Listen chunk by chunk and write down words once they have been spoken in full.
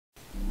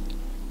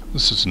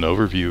This is an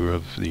overview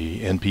of the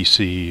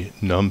NpC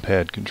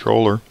Numpad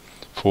controller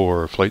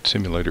for Flight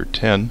Simulator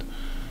 10.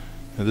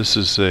 Now, this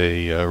is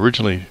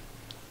originally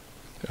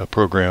a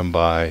program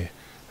by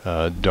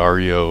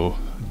Dario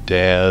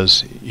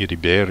Daz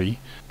Iriberi,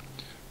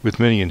 with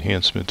many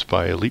enhancements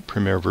by Elite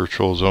PremAir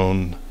Virtual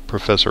Zone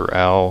Professor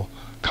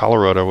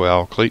Colorado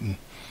Al Clayton.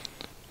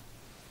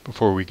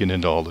 Before we get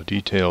into all the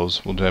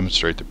details, we'll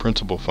demonstrate the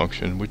principal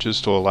function, which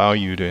is to allow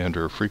you to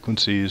enter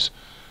frequencies,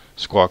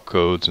 squawk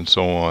codes, and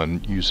so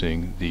on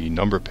using the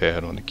number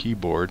pad on the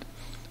keyboard.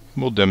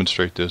 We'll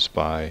demonstrate this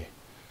by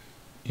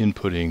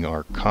inputting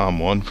our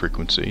COM1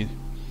 frequency.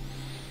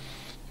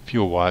 If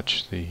you'll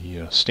watch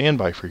the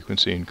standby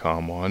frequency in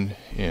COM1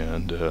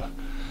 and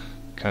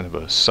kind of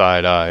a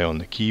side eye on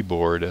the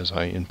keyboard as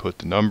I input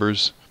the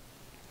numbers,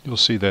 you'll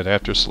see that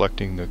after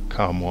selecting the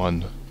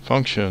COM1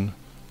 function,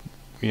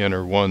 we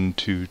enter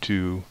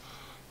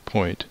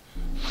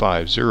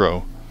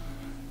 122.50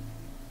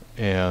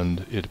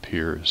 and it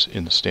appears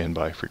in the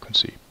standby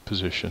frequency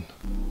position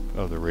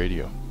of the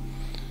radio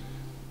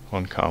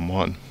on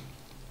COM1.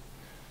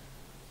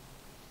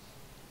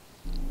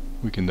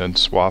 We can then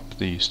swap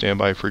the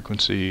standby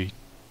frequency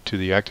to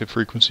the active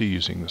frequency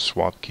using the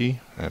swap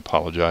key. I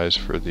apologize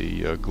for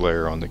the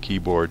glare on the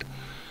keyboard.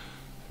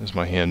 As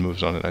my hand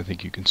moves on it, I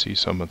think you can see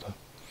some of the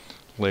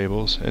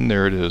labels, and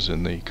there it is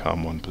in the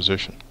COM1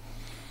 position.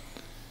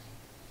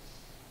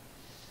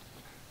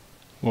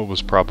 What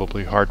was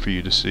probably hard for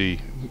you to see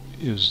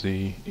is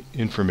the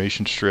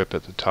information strip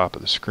at the top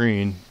of the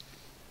screen,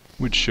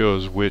 which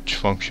shows which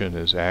function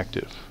is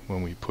active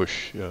when we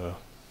push the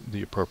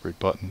appropriate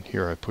button.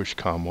 Here I push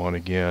COM1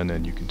 again,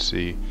 and you can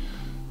see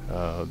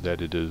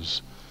that it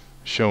is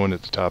shown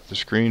at the top of the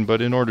screen.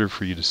 But in order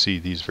for you to see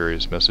these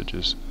various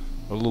messages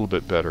a little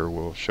bit better,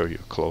 we'll show you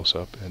a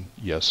close-up. And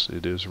yes,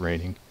 it is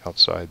raining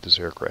outside this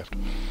aircraft.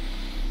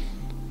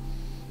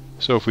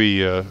 So if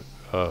we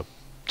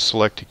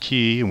select a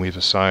key, and we've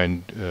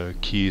assigned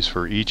keys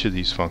for each of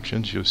these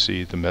functions, you'll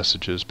see the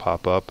messages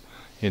pop up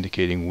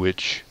indicating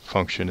which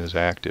function is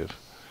active.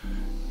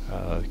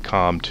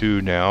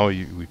 COM2 now,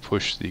 we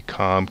push the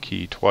COM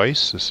key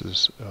twice. This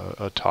is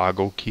a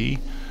toggle key,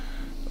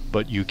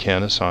 but you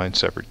can assign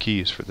separate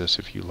keys for this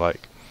if you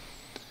like.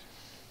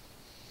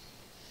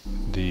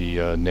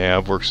 The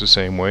nav works the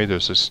same way.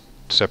 There's a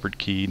separate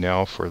key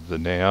now for the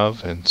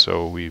nav, and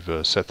so we've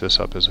set this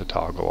up as a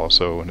toggle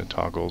also, and it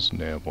toggles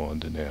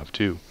nav1 to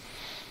nav2.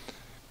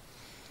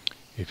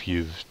 If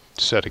you've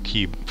set a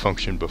key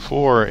function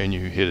before and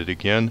you hit it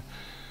again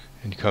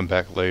and you come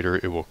back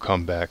later, it will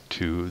come back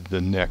to the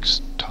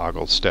next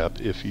toggle step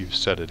if you've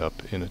set it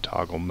up in a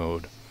toggle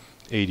mode.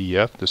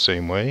 ADF the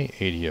same way.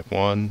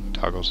 ADF1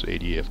 toggles to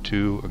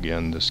ADF2.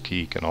 Again, this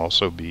key can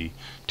also be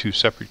two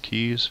separate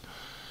keys.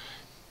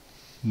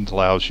 It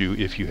allows you,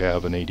 if you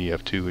have an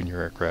ADF2 in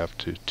your aircraft,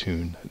 to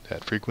tune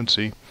that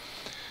frequency.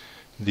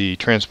 The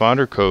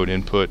transponder code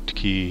input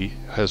key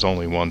has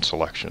only one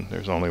selection.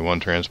 There's only one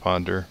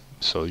transponder,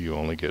 so you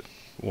only get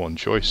one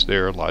choice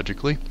there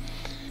logically.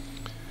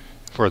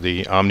 For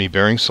the Omni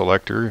bearing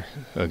selector,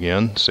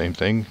 again, same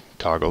thing,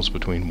 toggles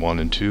between 1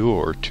 and 2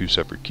 or two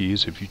separate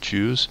keys if you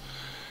choose.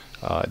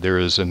 There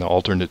is an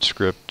alternate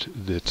script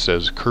that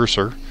says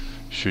cursor,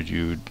 should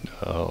you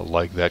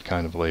like that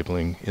kind of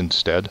labeling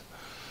instead.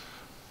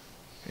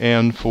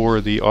 And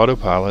for the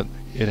autopilot,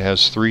 it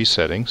has three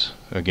settings.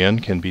 Again,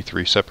 can be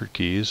three separate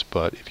keys,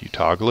 but if you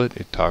toggle it,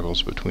 it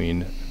toggles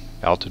between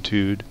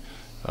altitude,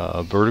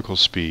 vertical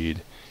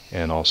speed,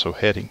 and also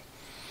heading.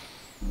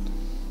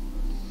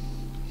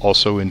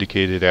 Also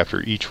indicated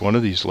after each one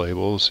of these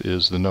labels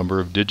is the number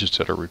of digits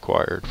that are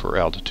required. For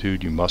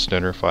altitude, you must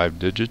enter 5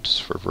 digits,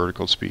 for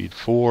vertical speed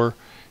 4,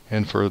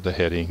 and for the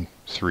heading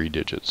 3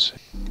 digits.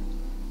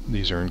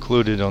 These are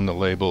included on the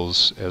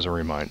labels as a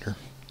reminder.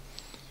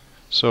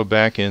 So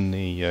back in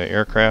the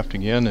aircraft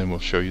again, and we'll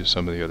show you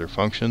some of the other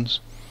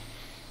functions.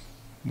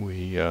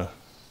 We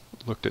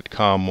looked at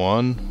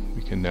COM1.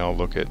 We can now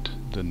look at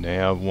the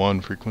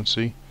NAV1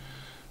 frequency.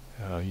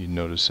 You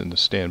notice in the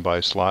standby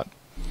slot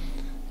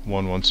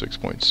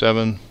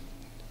 116.7,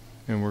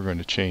 and we're going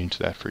to change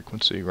that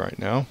frequency right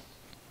now.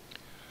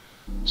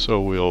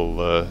 So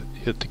we'll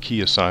hit the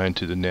key assigned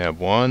to the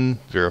NAV1,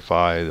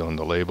 verify on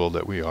the label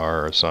that we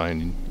are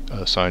assigning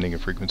a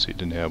frequency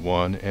to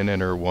NAV1, and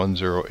enter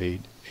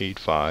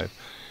 108.85,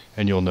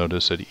 and you'll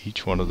notice that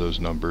each one of those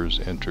numbers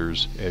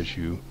enters as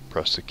you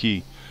press the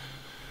key.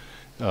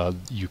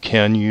 You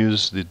can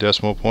use the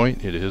decimal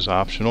point. It is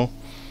optional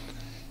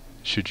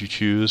should you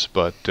choose,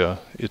 but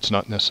it's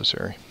not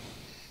necessary.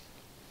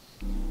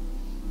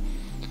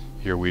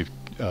 Here we've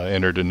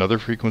entered another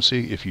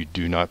frequency. If you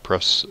do not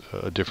press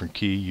a different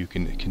key, you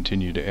can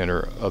continue to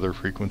enter other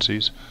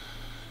frequencies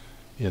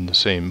in the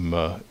same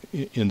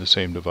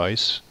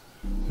device,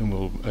 and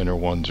we'll enter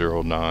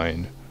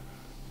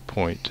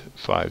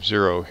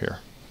 109.50 here.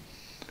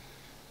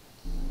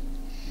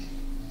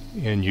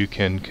 And you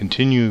can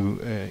continue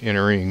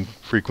entering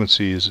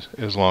frequencies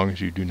as long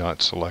as you do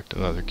not select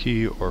another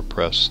key or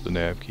press the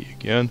nav key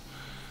again.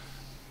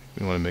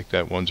 If we want to make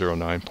that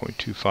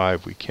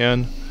 109.25, we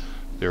can.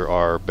 There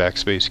are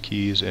backspace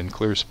keys and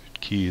clear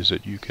keys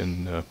that you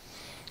can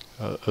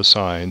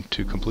assign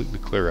to completely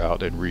clear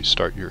out and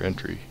restart your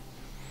entry.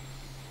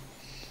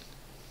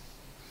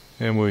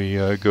 And we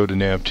go to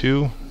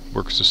nav2,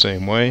 works the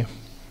same way.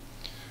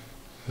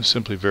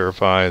 Simply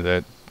verify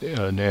that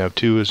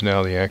nav2 is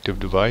now the active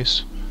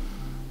device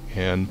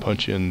and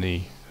punch in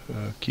the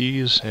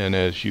keys, and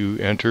as you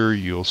enter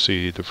you'll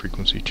see the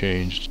frequency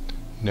changed.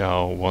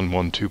 Now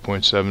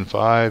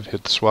 112.75,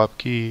 hit the swap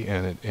key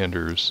and it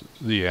enters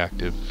the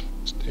active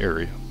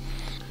area.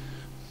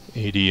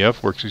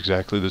 ADF works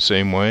exactly the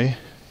same way.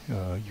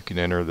 You can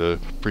enter the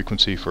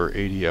frequency for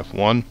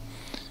ADF1,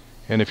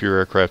 and if your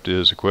aircraft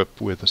is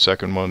equipped with a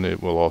second one,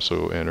 it will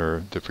also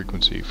enter the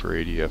frequency for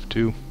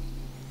ADF2.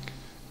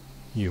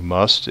 You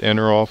must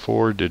enter all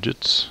 4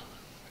 digits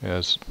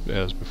as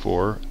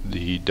before.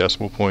 The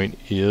decimal point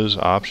is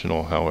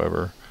optional,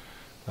 however,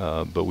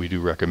 but we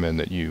do recommend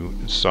that you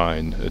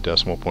assign a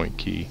decimal point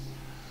key.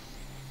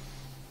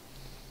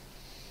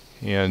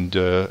 And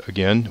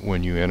again,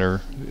 when you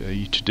enter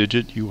each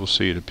digit, you will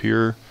see it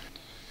appear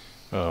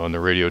on the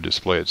radio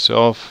display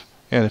itself,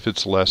 and if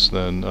it's less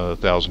than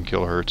 1000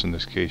 kilohertz, in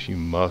this case, you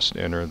must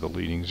enter the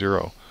leading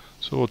 0.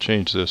 So we'll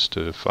change this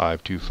to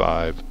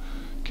 525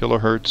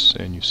 kilohertz,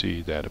 and you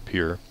see that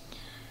appear.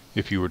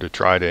 If you were to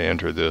try to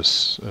enter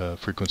this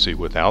frequency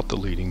without the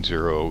leading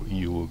 0,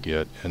 you will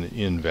get an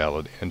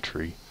invalid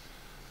entry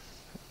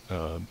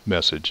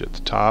message at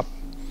the top,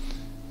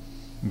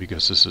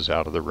 because this is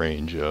out of the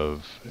range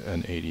of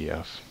an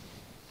ADF.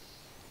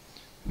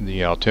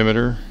 The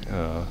altimeter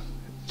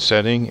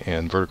setting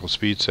and vertical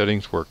speed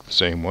settings work the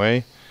same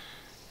way.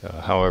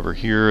 However,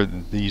 here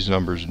these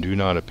numbers do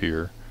not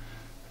appear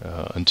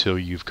until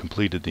you've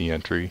completed the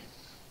entry,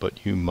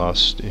 but you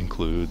must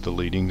include the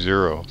leading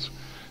zeros.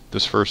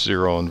 This first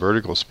 0 on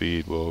vertical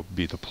speed will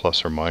be the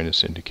plus or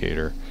minus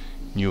indicator.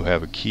 You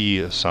have a key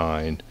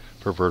assigned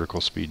for vertical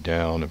speed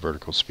down and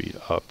vertical speed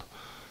up.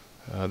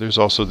 There's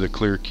also the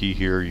clear key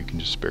here. You can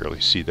just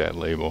barely see that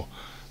label.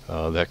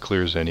 That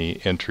clears any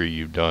entry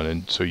you've done,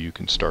 and so you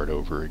can start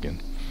over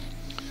again.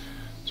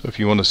 So if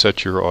you want to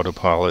set your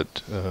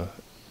autopilot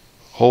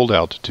hold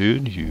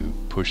altitude, you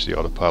push the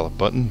autopilot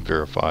button,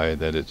 verify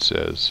that it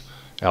says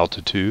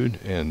altitude,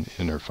 and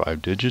enter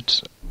 5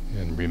 digits.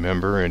 And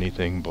remember,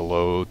 anything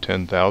below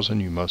 10,000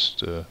 you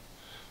must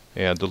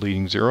add the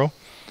leading 0.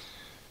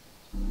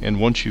 And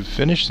once you've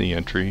finished the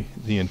entry,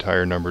 the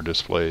entire number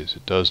displays.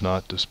 It does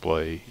not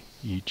display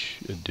each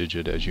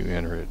digit as you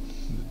enter it.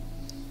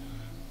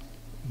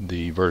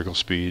 The vertical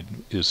speed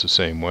is the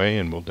same way,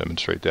 and we'll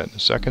demonstrate that in a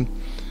second.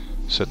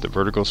 Set the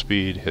vertical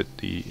speed, hit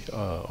the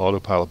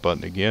autopilot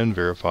button again,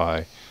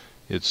 verify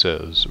it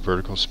says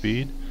vertical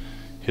speed,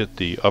 hit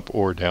the up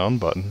or down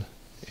button,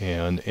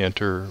 and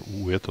enter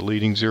with the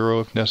leading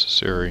 0 if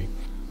necessary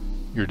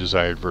your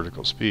desired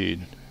vertical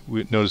speed.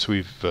 Notice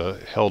we've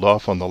held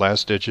off on the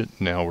last digit.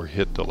 Now we're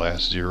hit the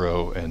last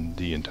 0 and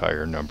the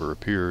entire number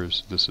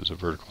appears. This is a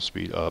vertical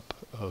speed up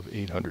of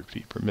 800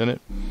 feet per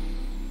minute.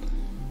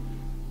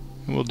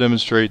 And we'll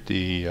demonstrate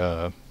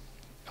the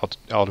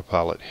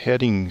autopilot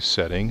heading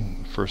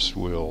setting. First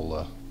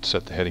we'll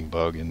set the heading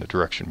bug in the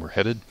direction we're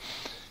headed,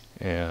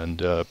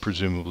 and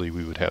presumably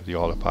we would have the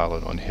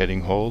autopilot on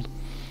heading hold.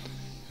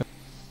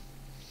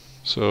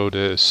 So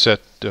to set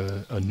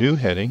a new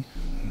heading,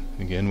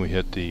 again we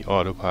hit the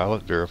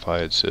autopilot,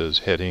 verify it says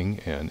heading,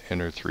 and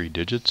enter 3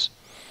 digits.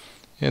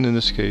 And in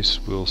this case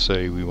we'll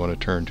say we want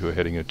to turn to a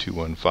heading of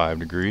 215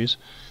 degrees,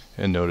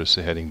 and notice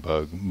the heading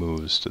bug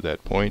moves to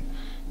that point.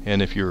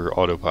 And if your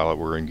autopilot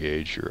were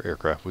engaged, your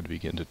aircraft would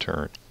begin to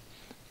turn.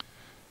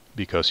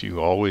 Because you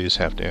always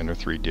have to enter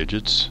 3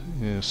 digits,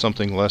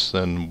 something less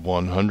than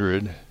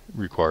 100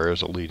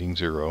 requires a leading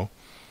 0.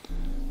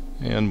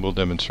 And we'll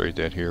demonstrate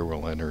that here.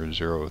 We'll enter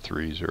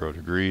 030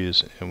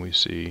 degrees, and we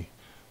see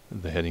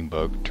the heading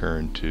bug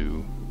turn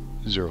to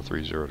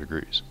 030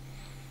 degrees.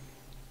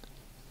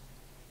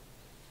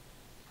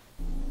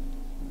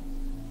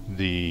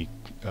 The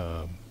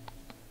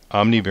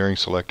Omni bearing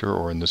selector,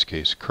 or in this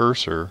case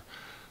cursor,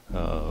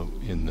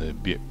 in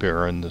the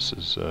Baron, this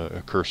is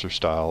a cursor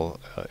style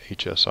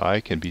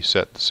HSI, can be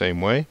set the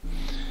same way.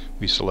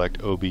 We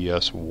select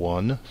OBS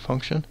 1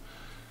 function,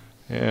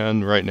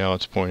 and right now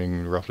it's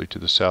pointing roughly to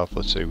the south.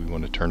 Let's say we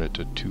want to turn it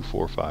to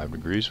 245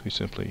 degrees. We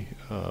simply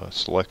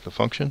select the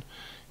function,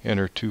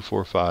 enter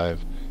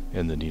 245,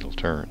 and the needle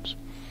turns.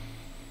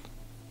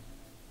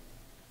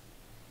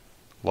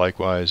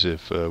 Likewise,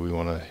 if we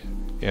want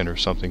to enter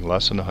something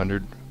less than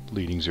 100,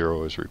 leading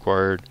 0 is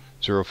required,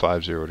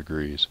 050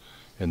 degrees,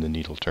 and the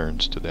needle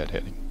turns to that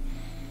heading.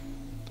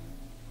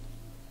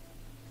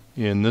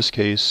 In this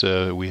case,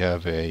 we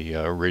have a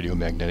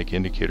radiomagnetic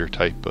indicator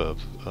type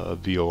of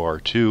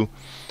VOR2,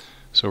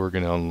 so we're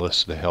going to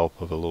enlist the help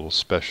of a little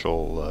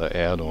special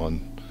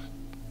add-on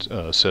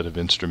set of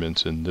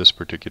instruments in this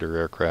particular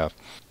aircraft,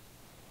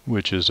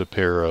 which is a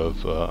pair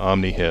of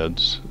Omni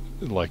heads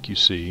like you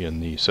see in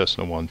the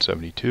Cessna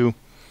 172.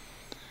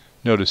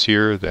 Notice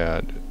here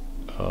that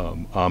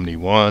Omni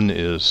 1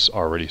 is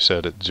already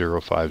set at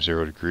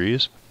 050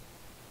 degrees.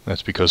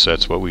 That's because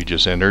that's what we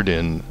just entered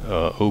in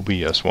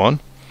OBS1.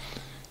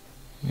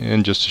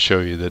 And just to show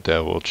you that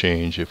that will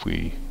change if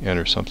we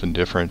enter something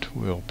different,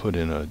 we'll put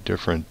in a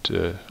different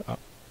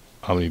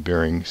omni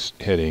bearing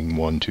heading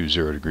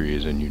 120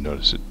 degrees, and you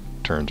notice it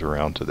turns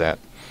around to that,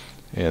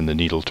 and the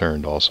needle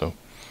turned also.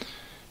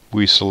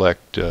 We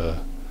select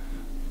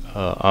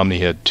Omni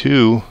Head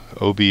 2,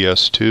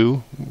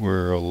 OBS2,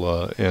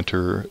 we'll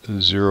enter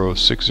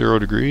 060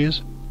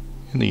 degrees,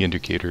 and the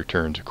indicator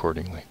turns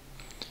accordingly.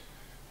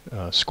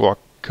 Squawk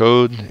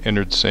code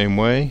entered the same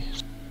way.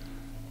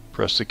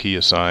 Press the key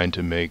assigned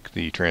to make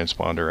the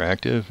transponder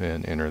active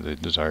and enter the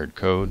desired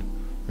code.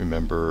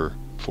 Remember,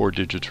 4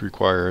 digits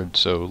required,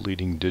 so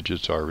leading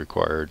digits are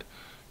required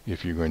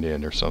if you're going to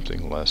enter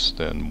something less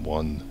than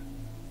 1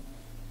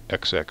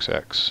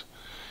 XXX.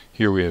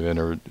 Here we have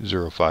entered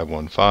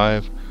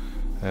 0515,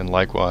 and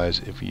likewise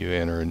if you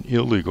enter an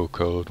illegal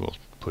code, we'll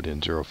put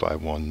in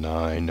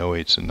 0519, no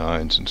 8s and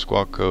 9s and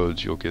squawk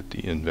codes, you'll get the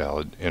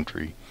invalid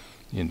entry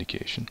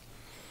indication.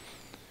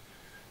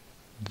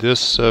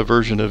 This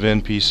version of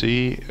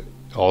NpC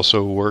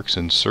also works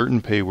in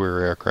certain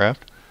PremAir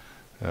aircraft.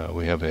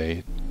 We have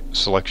a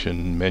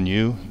selection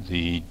menu.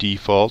 The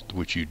default,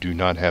 which you do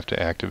not have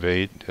to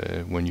activate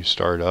when you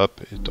start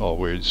up, it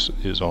always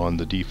is on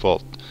the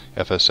default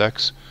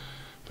FSX,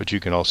 but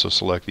you can also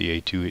select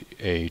the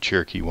A2A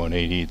Cherokee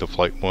 180, the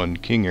Flight 1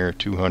 King Air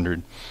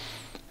 200,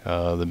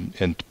 and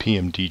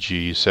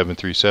PMDG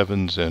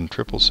 737s and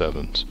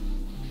 777s.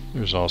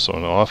 There's also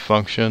an off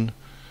function.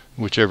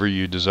 Whichever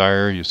you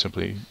desire, you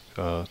simply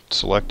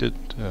select it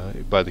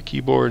by the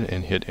keyboard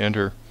and hit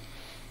enter,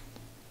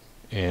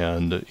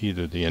 and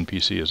either the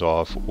NpC is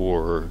off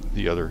or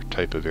the other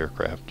type of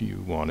aircraft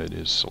you wanted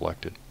is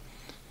selected.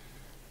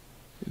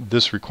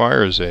 This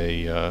requires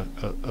a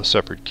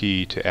separate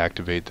key to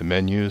activate the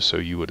menu, so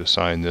you would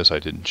assign this. I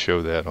didn't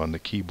show that on the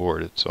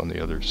keyboard, it's on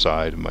the other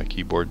side of my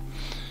keyboard.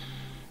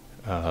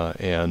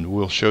 And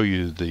we'll show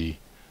you the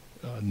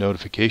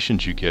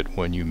notifications you get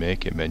when you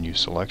make a menu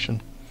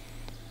selection.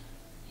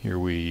 Here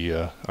we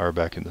are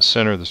back in the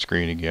center of the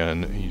screen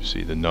again. You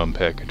see the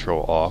Numpad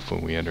Control off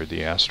when we entered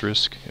the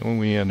asterisk, and when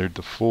we entered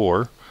the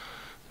 4,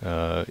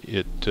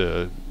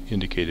 it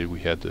indicated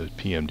we had the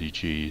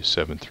PMDG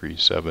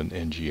 737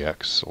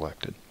 NGX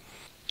selected.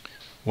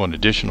 One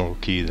additional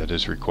key that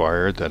is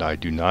required that I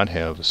do not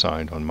have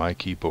assigned on my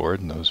keyboard,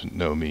 and those who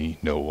know me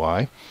know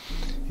why,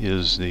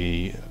 is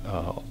the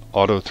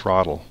auto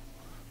throttle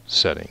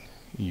setting.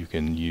 You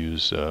can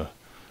use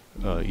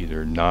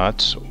either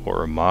knots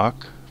or a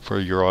Mach for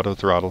your auto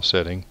throttle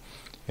setting,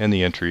 and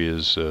the entry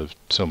is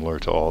similar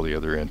to all the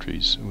other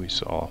entries we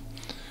saw.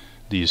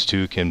 These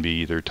two can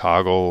be either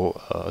toggle,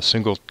 a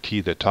single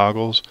key that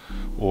toggles,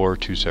 or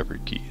 2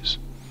 separate keys.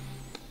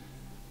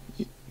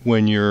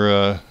 When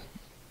you're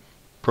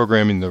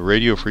programming the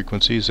radio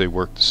frequencies, they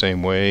work the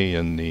same way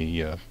in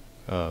the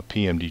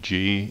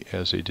PMDG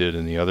as they did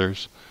in the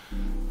others.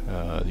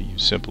 You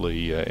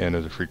simply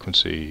enter the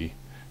frequency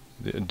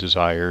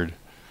desired.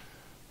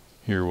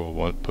 Here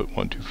we'll put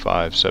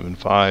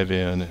 12575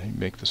 in, and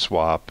make the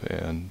swap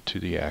and to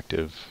the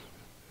active,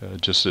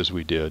 just as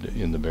we did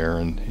in the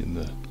Baron,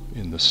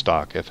 in the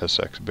stock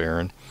FSX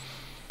Baron.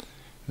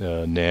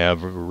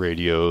 Nav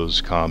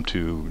radios,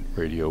 COM2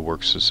 radio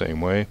works the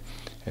same way,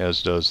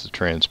 as does the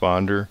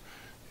transponder.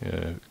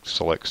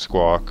 Select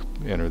squawk,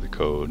 enter the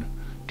code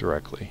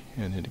directly,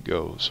 and it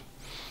goes.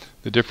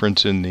 The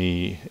difference in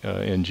the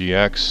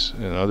NGX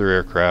and other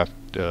aircraft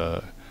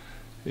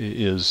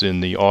is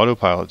in the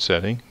autopilot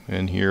setting,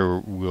 and here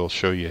we'll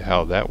show you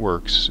how that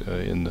works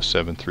in the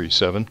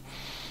 737.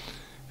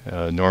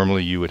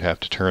 Normally you would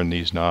have to turn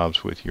these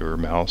knobs with your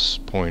mouse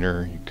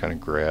pointer. You kind of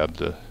grab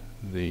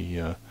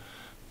the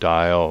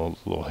dial,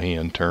 the little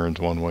hand turns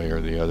one way or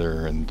the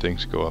other, and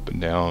things go up and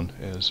down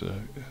as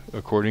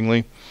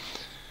accordingly.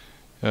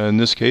 In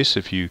this case,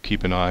 if you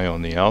keep an eye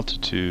on the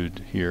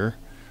altitude here,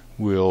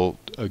 we'll,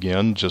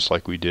 again, just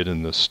like we did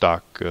in the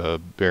stock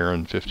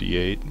Baron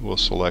 58, we'll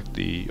select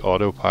the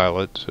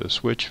autopilot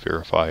switch,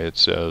 verify it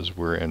says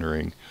we're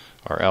entering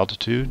our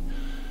altitude.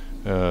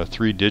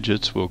 3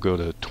 digits will go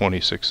to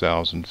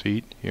 26,000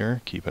 feet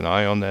here. Keep an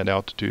eye on that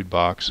altitude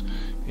box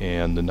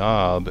and the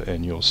knob,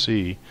 and you'll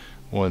see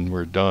when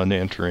we're done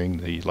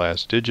entering the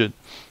last digit,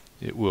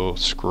 it will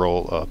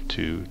scroll up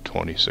to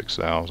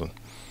 26,000.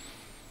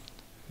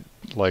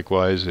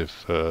 Likewise,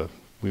 if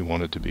we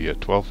want it to be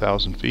at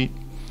 12,000 feet,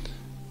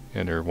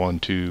 enter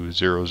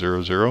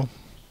 12000,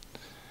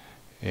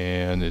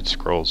 and it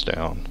scrolls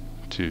down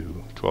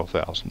to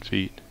 12,000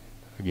 feet.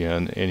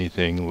 Again,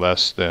 anything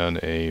less than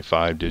a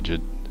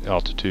 5-digit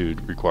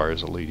altitude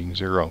requires a leading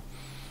 0.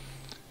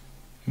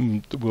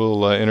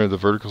 We'll enter the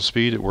vertical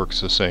speed. It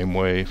works the same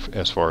way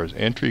as far as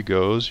entry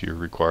goes. You're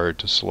required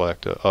to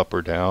select up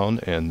or down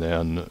and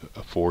then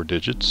 4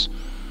 digits.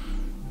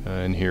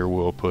 And here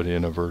we'll put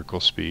in a vertical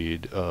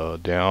speed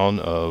down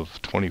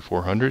of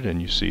 2400,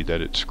 and you see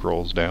that it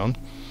scrolls down.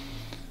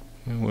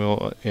 And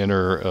we'll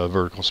enter a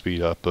vertical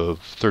speed up of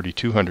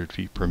 3200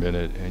 feet per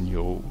minute, and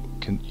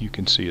you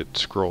can see it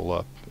scroll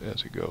up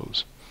as it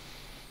goes.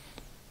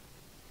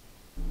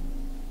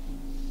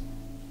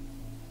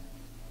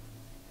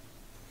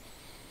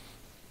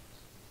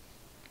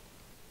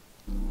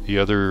 The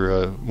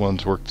other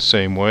ones work the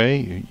same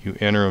way. You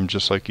enter them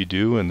just like you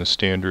do in the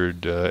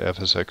standard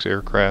FSX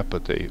aircraft,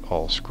 but they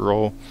all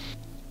scroll.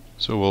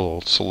 So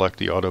we'll select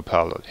the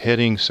autopilot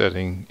heading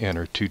setting,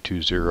 enter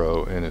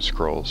 220, and it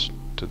scrolls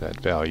to that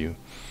value.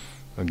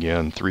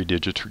 Again, 3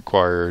 digits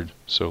required,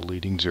 so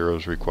leading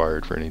zeros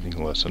required for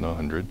anything less than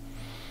 100.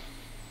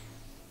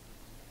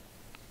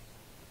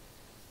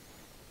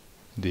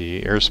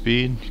 The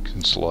airspeed, you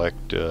can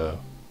select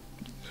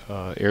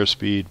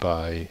airspeed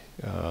by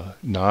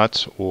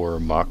knots or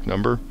Mach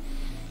number,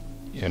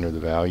 enter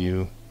the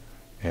value,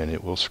 and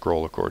it will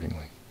scroll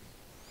accordingly.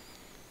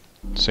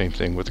 Same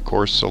thing with the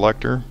course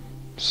selector.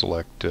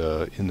 Select,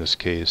 in this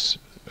case,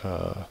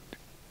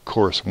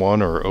 course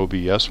 1 or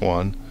OBS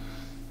 1,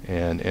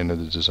 and enter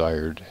the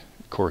desired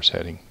course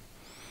heading.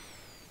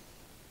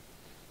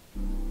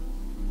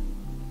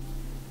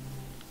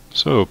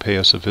 So pay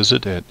us a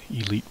visit at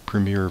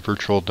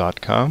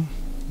elitepremiervirtual.com,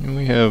 and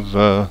we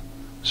have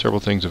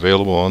several things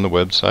available on the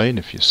website.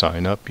 If you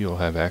sign up, you'll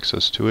have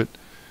access to it.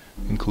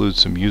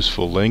 Includes some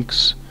useful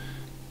links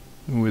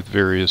with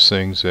various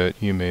things that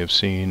you may have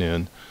seen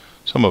in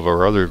some of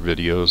our other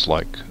videos,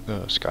 like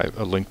a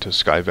link to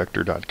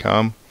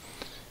skyvector.com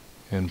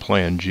and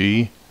Plan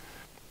G,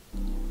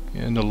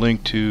 and a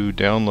link to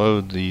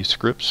download the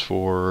scripts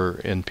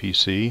for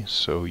NpC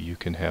so you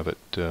can have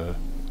it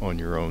on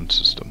your own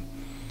system.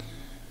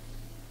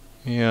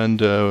 And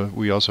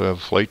we also have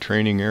a flight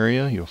training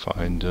area. You'll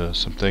find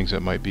some things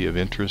that might be of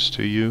interest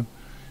to you.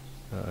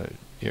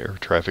 Air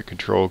traffic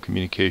control,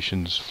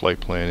 communications, flight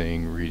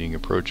planning, reading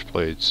approach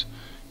plates,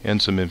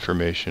 and some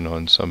information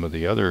on some of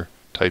the other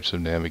types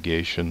of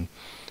navigation,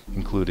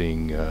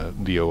 including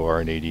VOR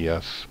and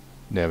ADF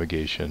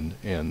navigation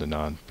and the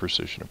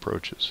non-precision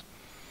approaches.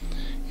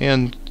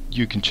 And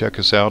you can check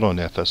us out on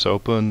FS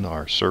Open.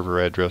 Our server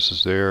address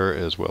is there,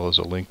 as well as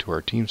a link to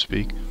our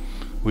TeamSpeak,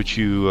 which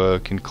you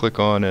can click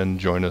on and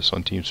join us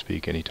on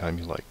TeamSpeak anytime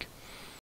you like.